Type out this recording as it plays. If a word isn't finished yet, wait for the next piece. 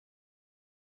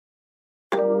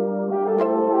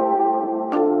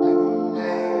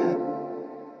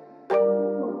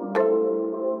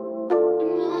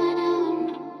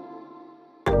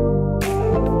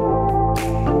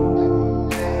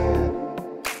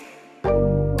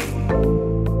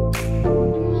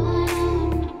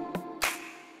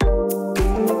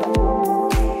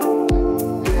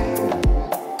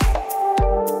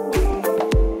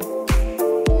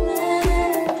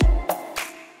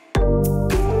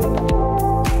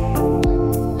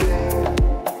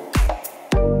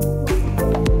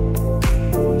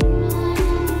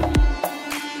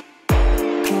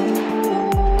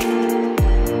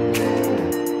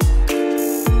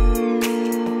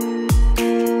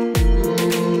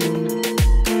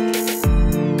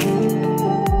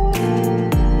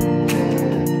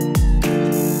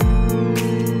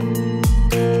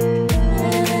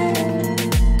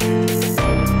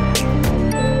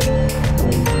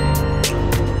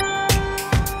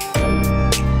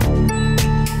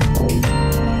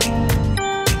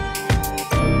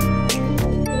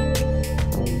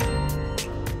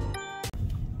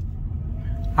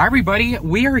Hi everybody,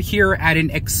 we are here at an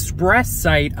express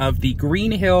site of the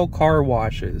Green Hill Car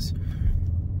Washes.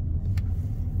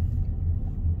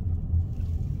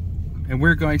 And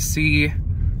we're going to see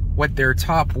what their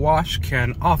top wash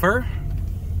can offer.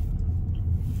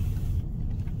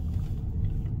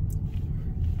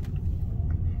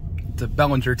 The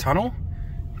Belanger tunnel,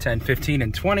 10, 15,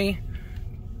 and 20.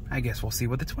 I guess we'll see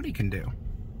what the 20 can do.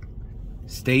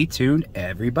 Stay tuned,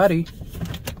 everybody.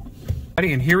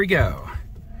 And here we go.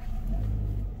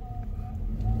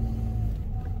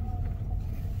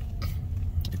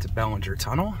 It's a Belanger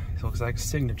tunnel. It looks like a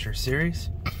signature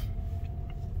series.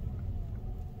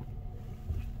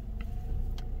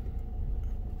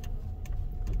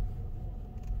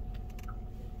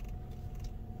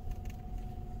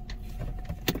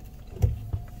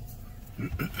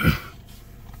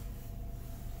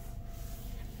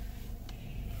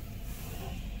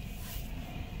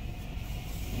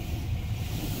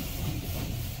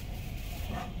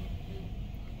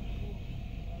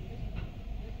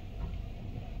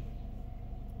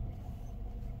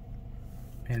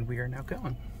 And we are now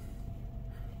going.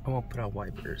 I won't put out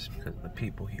wipers because of the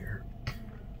people here.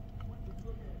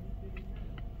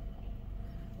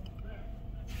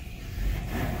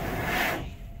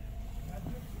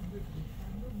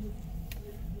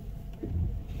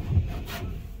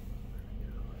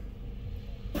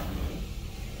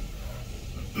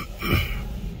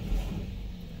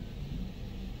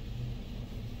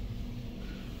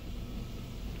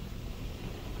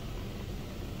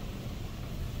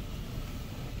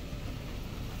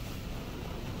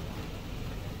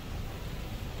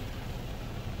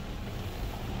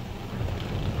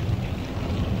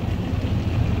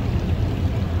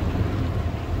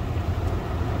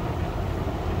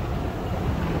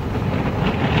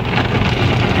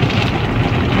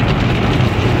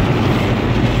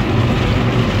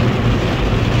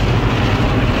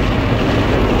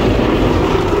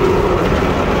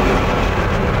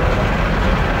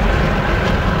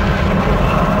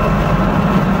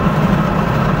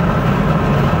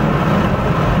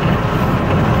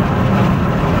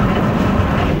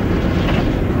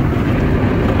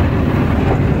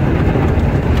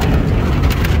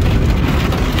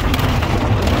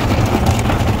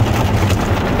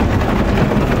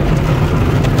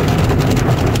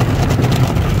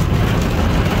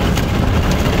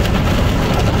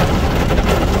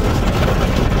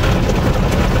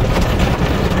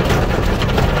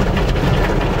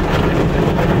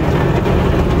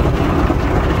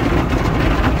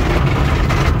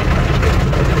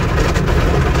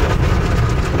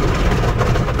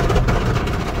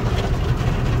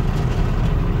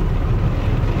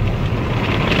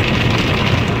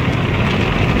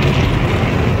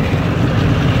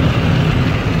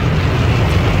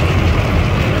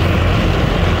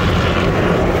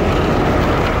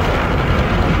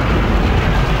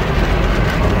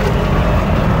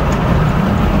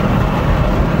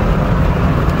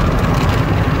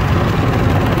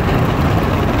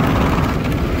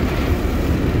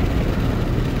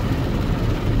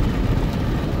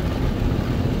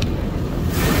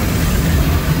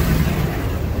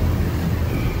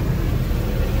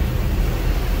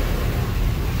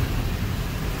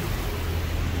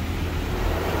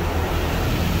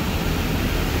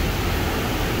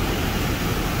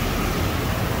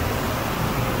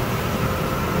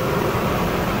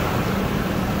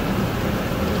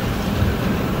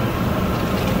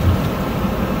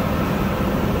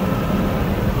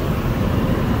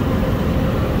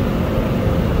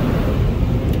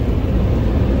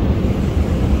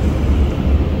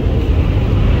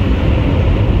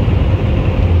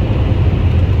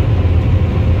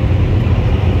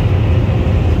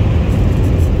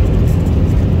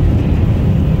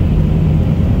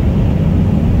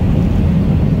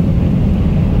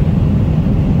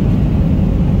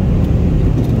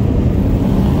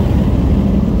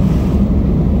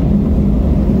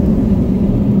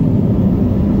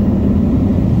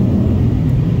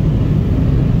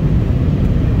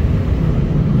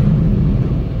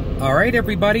 All right,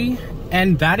 everybody,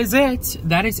 and that is it.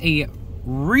 That is a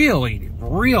really,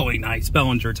 really nice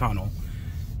Belanger tunnel,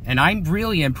 and I'm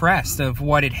really impressed of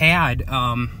what it had.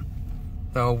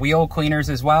 The wheel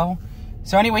cleaners as well.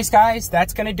 So anyways, guys,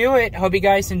 that's gonna do it. Hope you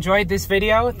guys enjoyed this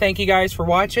video. Thank you guys for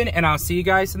watching, and I'll see you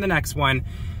guys in the next one.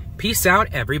 Peace out,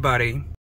 everybody.